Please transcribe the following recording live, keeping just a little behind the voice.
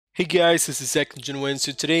Hey guys, this is S21.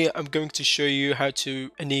 So today I'm going to show you how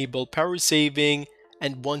to enable power saving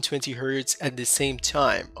and 120Hz at the same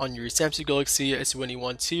time on your Samsung Galaxy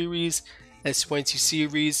S21 series, S20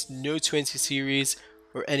 series, Note 20 series,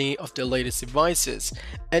 or any of the latest devices.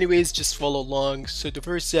 Anyways, just follow along. So the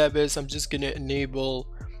first step is I'm just going to enable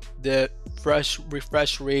the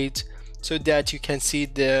refresh rate so that you can see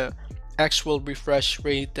the actual refresh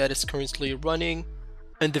rate that is currently running.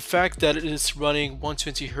 And the fact that it is running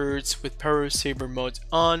 120Hz with power saver mode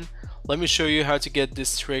on, let me show you how to get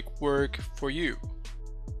this trick work for you.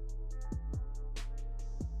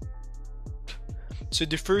 So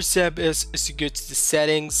the first step is to go to the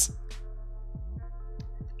settings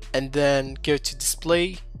and then go to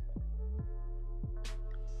display,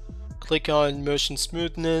 click on motion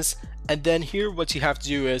smoothness, and then here what you have to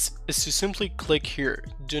do is to simply click here.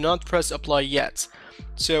 Do not press apply yet.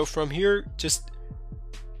 So from here, just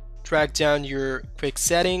drag down your quick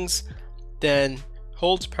settings, then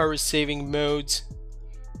hold power saving mode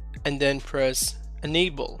and then press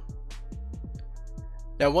enable.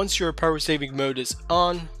 Now once your power saving mode is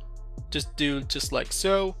on, just do just like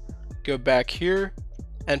so, go back here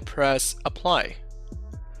and press apply.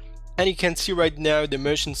 And you can see right now the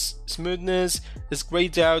motion smoothness is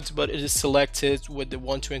grayed out, but it is selected with the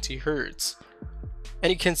 120Hz.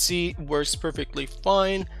 And you can see it works perfectly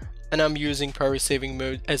fine, and I'm using power saving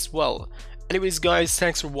mode as well. Anyways guys,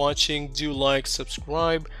 thanks for watching. Do like,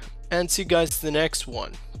 subscribe, and see you guys in the next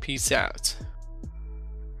one. Peace out.